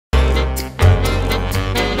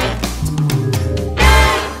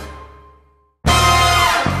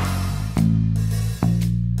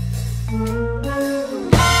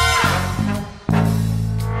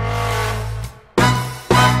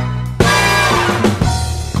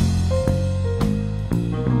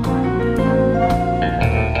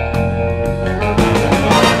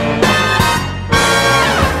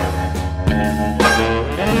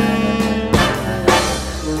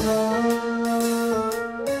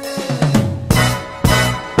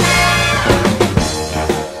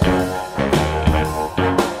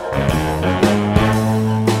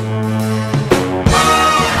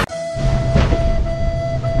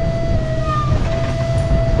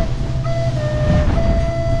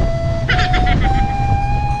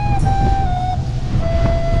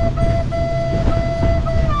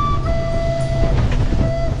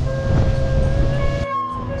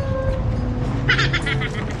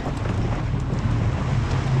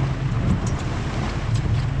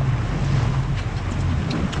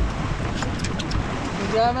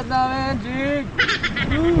Salamat namin, Jig!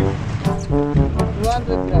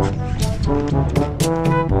 200 grams.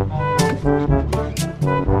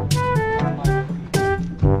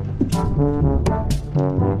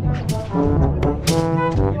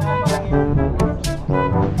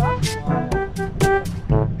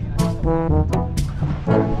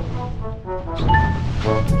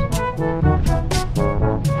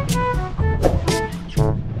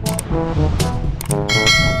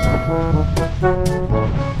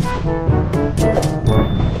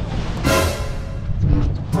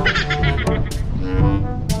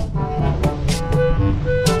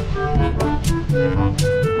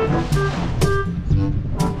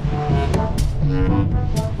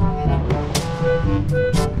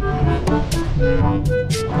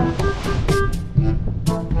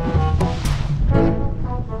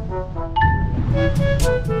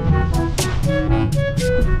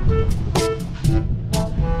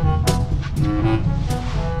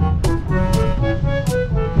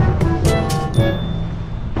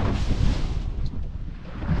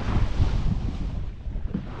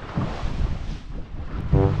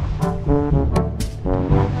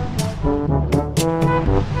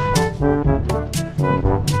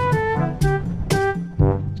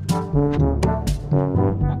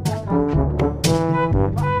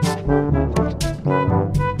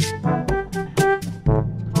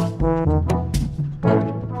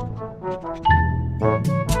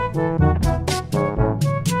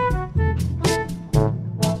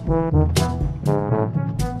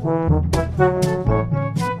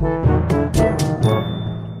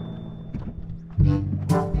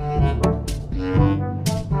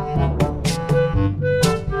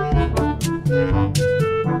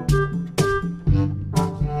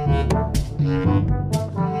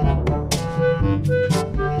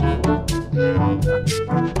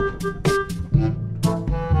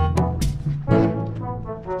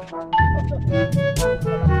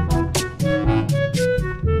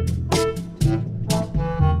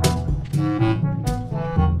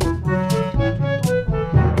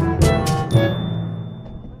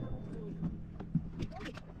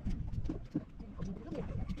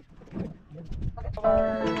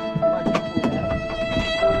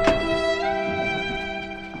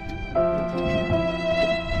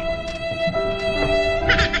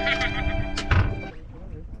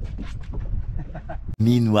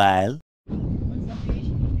 Meanwhile,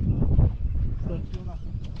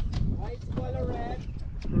 It's color red.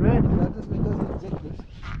 Red? That is because it's jigged.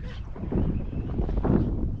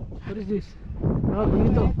 What is this? Ah,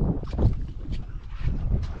 bonito.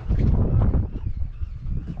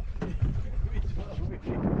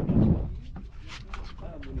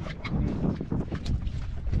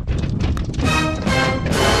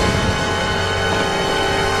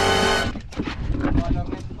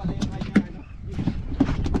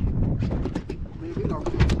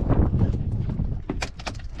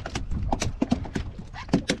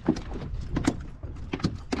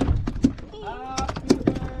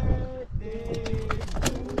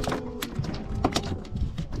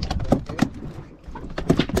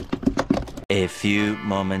 a few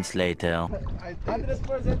moments later. 100% it's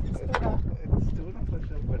tuna. It's tuna for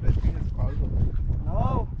sure, but I think it's called.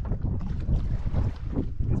 No.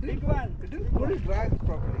 It's big one. It didn't put it dry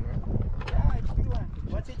properly, right? Yeah, it's big one.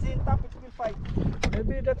 Once it's in top, it will fight.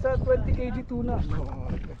 Maybe that's a 20 kg tuna. No.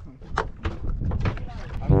 If it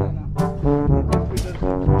doesn't, we lucky that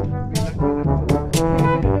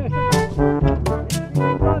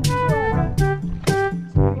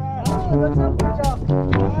That's a good job.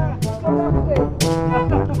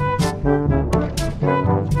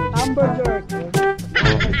 Amber jerk.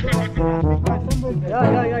 Yeah.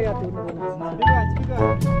 Tuna. Big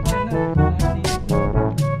one.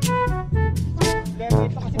 Ito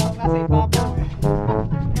kasi pag nasa ibabaw eh.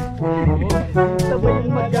 Sabay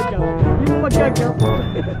yung magagap. Yung magagap.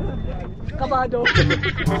 Kabado.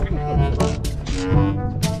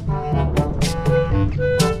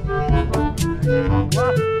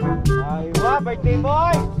 Aywa, birthday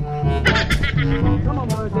boy! Come on,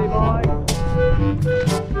 birthday boy!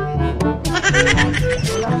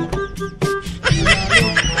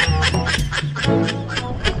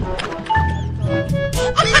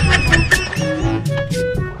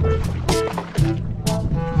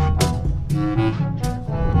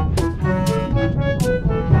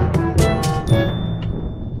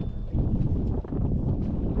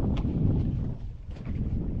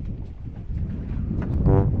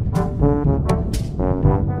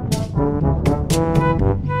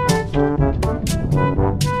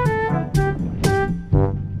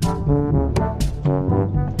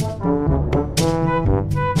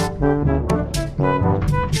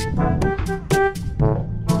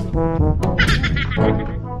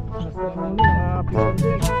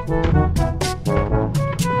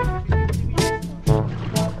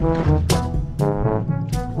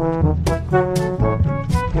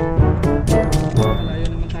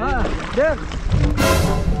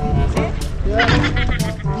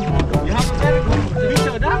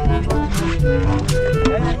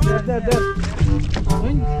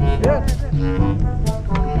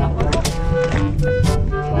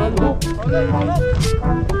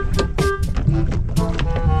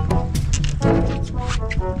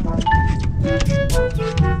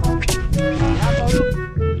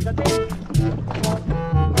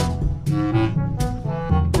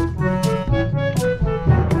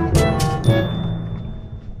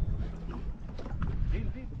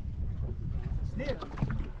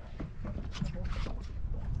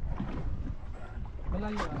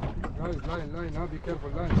 Line, ha? Be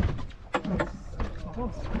careful, line.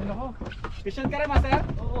 Ako. Fishing ka rin, master?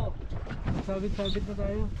 Oo. Sabit na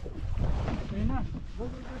tayo. Ayun na.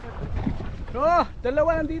 Oh,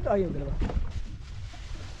 dalawa nandito. Ayun, dalawa.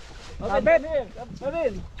 Sabit!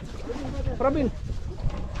 Probin!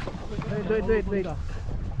 Wait.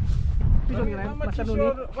 Fishing ka rin,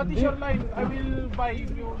 masanunit. What is your line? I will buy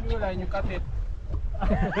your line, you cut it.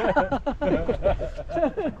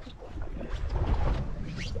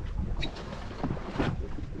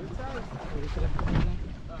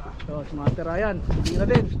 So, smarter yan. Hindi na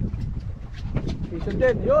din. Fishing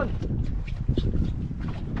din, yun.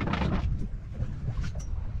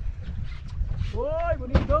 Uy,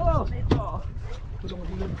 bonito!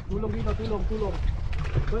 Tulong dito.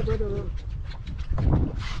 Wait.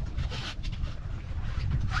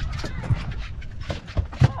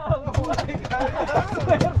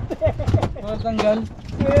 Matanggal.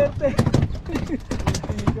 Swerte!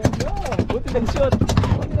 Buti ng shot.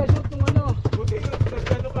 Buti na shot nung ano. Buti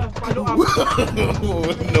nagkano ka, follow up.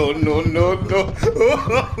 No.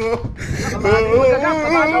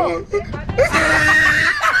 Kabalo!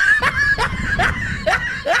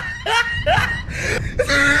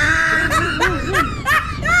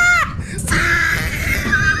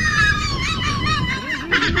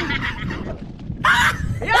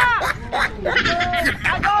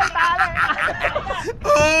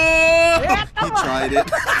 He tried it.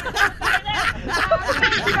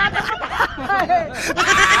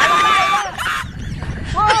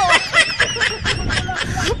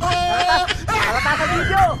 Halata sa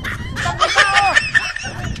video!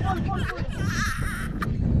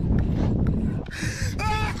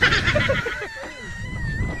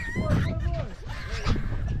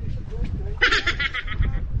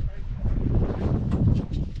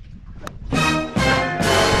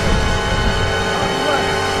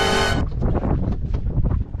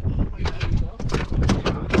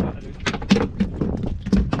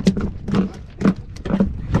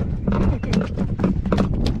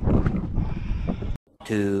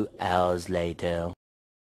 Two hours later.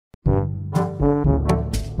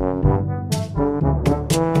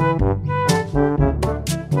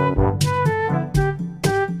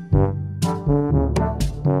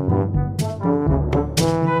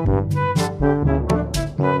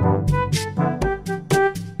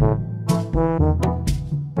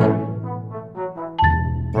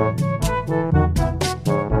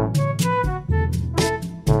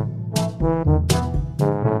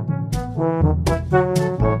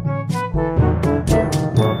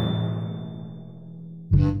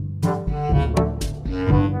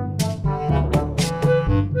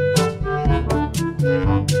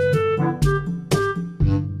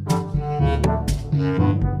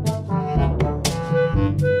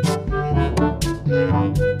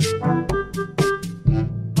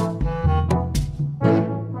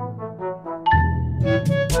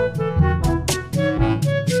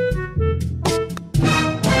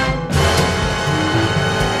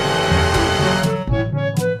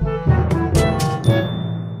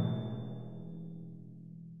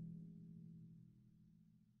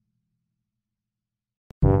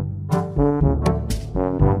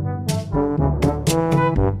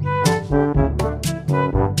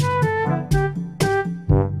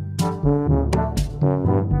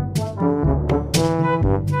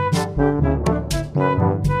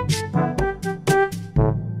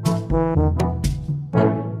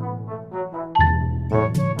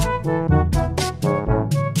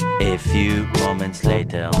 A few moments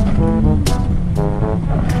later.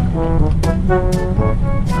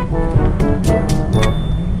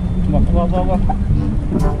 Wah.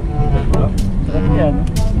 Sarap yan.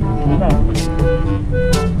 Tuna.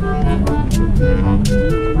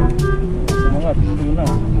 Semangat, tuna.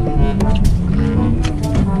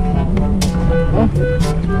 Oh,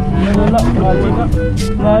 nawala.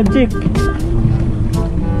 Magic.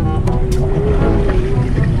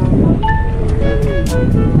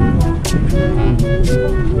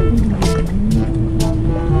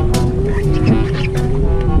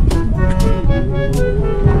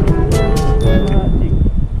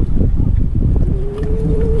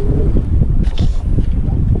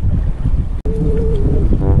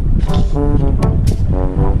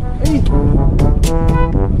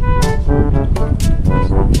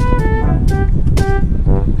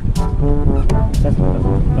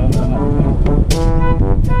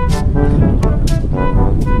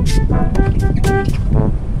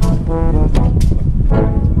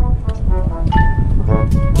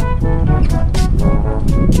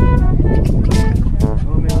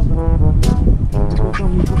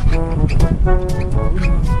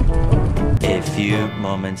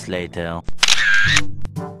 moments later.